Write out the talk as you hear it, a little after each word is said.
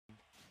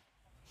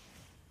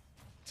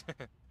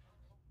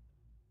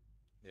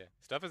Yeah,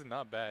 stuff is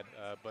not bad,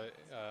 but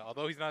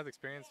although he's not as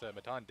experienced,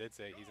 Matan did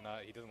say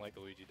he doesn't like the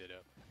Luigi Ditto.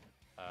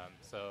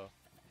 So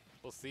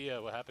we'll see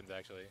what happens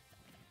actually.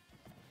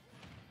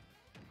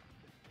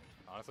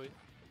 Honestly,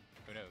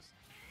 who knows?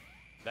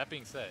 That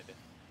being said,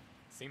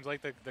 seems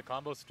like the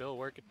combos still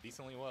work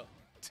decently well,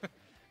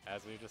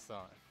 as we just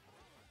saw.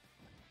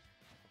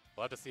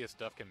 We'll have to see if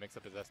Stuff can mix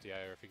up his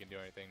SDI or if he can do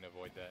anything to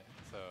avoid that.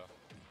 So,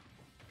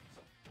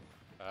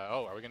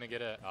 oh, are we gonna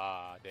get a?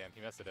 Ah, damn,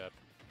 he messed it up.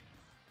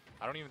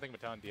 I don't even think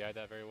Matan DI'd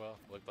that very well.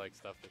 Looked like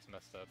Stuff just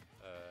messed up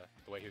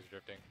the way he was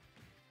drifting.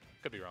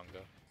 Could be wrong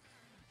though.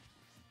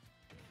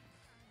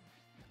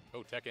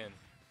 Oh, Tekken,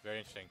 very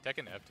interesting.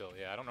 Tekken F tilt,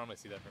 yeah, I don't normally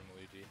see that from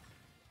Luigi.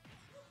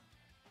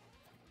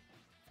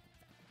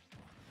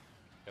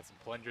 Got some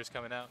plungers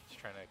coming out, just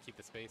trying to keep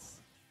the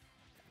space.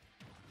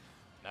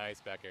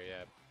 Nice back air,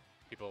 yeah.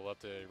 People love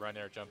to run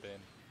or jump in.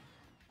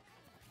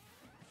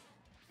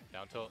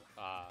 Down tilt.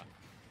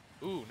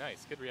 Ooh,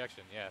 nice. Good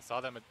reaction. Yeah,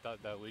 saw that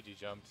Luigi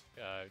jumped.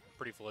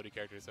 Pretty floaty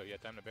character, so he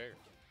had time to bear.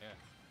 Yeah.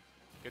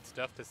 Good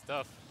stuff to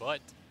stuff,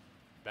 but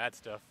bad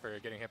stuff for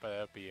getting hit by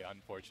the up B.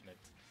 Unfortunate.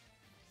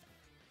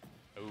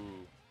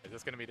 Ooh, is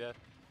this going to be death?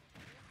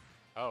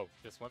 Oh,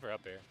 just went for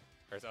up air.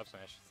 Or up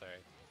smash,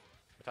 sorry.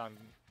 Matan,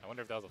 I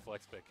wonder if that was a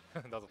flex pick.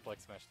 That was a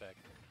flex smash tag.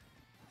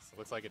 So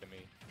looks like it to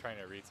me. Trying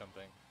to read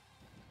something.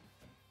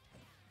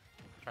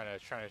 Trying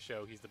to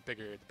show he's the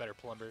better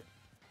plumber.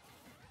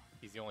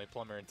 He's the only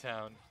plumber in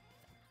town.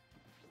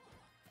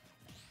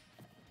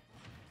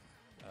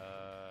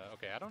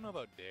 Okay, I don't know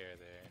about Dare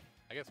there.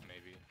 I guess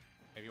maybe.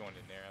 Maybe one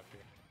in there after.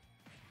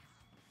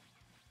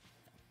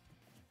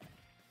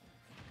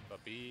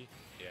 But B,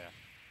 yeah.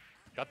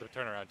 Got the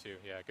turnaround too.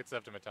 Yeah, good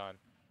stuff to Matan.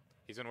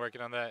 He's been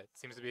working on that.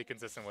 Seems to be a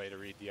consistent way to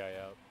read DI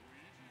out.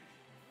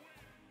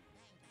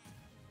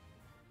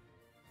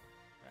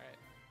 Alright.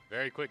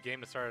 Very quick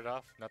game to start it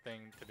off.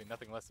 Nothing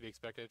less to be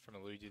expected from a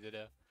Luigi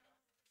Ditto.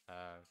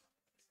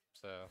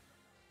 So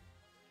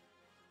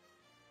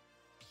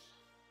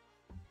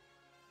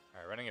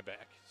alright, running it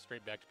back.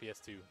 Straight back to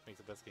PS2. Makes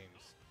the best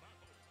games.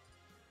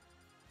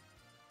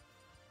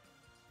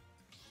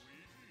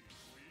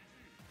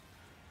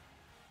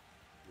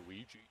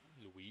 Luigi.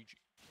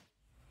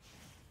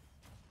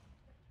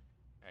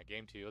 Alright,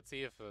 game 2. Let's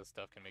see if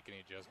Stuff can make any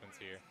adjustments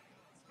here.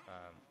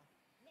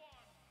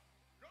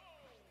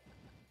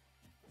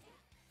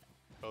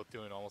 Both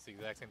doing almost the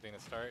exact same thing to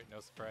start. No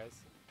surprise.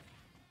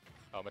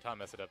 Oh, Matan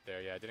messed it up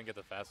there. Yeah, didn't get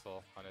the fast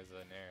fall on his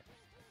nair.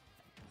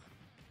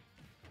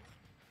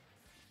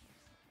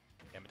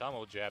 Yeah, Matan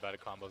will jab out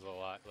of combos a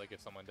lot. Like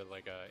if someone did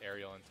like a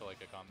aerial into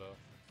like a combo.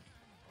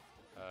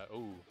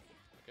 Ooh.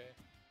 Okay.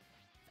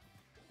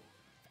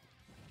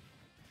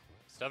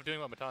 Stuff doing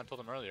what Matan told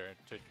him earlier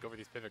to go for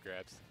these pivot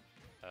grabs.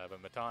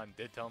 But Matan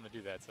did tell him to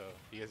do that, so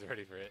he is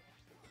ready for it.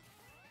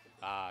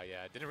 Ah,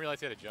 yeah. Didn't realize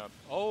he had to jump.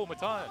 Oh,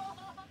 Matan!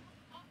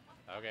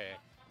 Okay.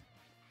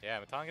 Yeah,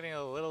 Matan getting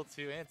a little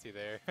too antsy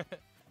there.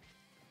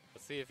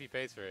 Let's see if he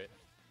pays for it.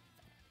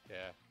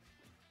 Yeah.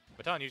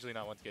 Matan usually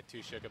not one to get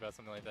too shook about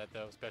something like that,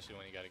 though, especially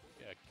when you got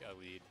a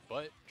lead.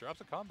 But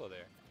drops a combo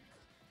there.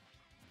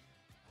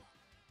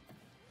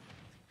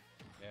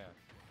 Yeah.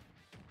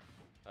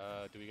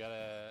 Do we got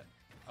a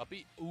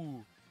upbeat?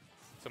 Ooh.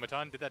 So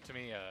Matan did that to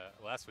me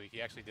last week.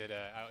 He actually did.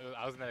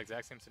 I was in that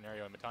exact same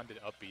scenario, and Matan did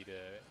upbeat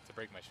to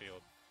break my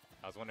shield.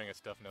 I was wondering if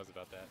Stuff knows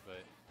about that,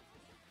 but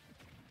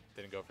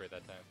didn't go for it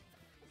that time.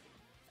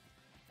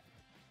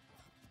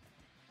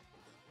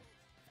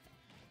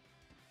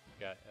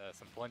 Got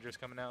some plungers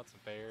coming out, some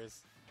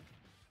fairs.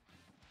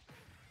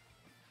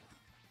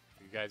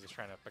 You guys just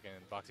trying to fucking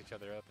box each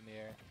other up in the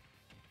air.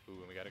 Ooh,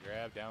 and we got a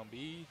grab down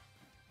B.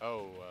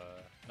 Oh,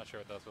 not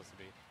sure what that was supposed to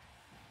be.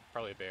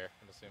 Probably a bear,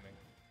 I'm assuming.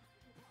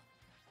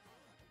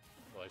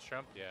 Ledge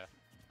trump? Yeah.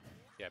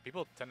 Yeah,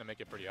 people tend to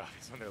make it pretty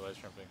obvious when they're ledge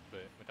trumping,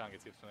 but Matan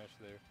gets hip smash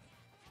there.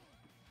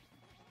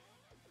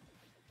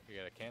 We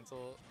got a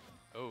cancel.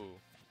 Oh,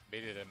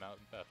 baited him out,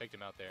 faked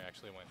him out there,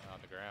 actually went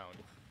on the ground.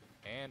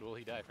 And will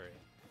he die for it?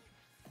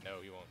 No,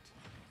 he won't.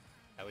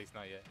 At least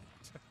not yet.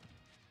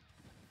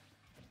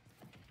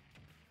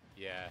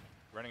 Yeah,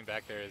 running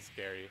back there is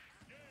scary.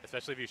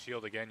 Especially if you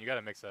shield again, you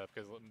gotta mix up,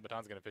 because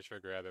Matan's gonna fish for a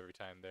grab every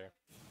time there.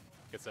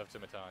 Good stuff to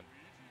Matan.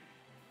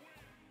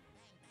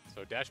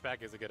 So dash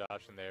back is a good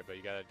option there, but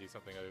you gotta do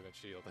something other than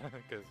shield,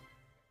 because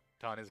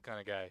Matan is the kind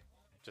of guy.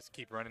 Just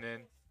keep running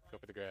in, go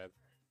for the grab.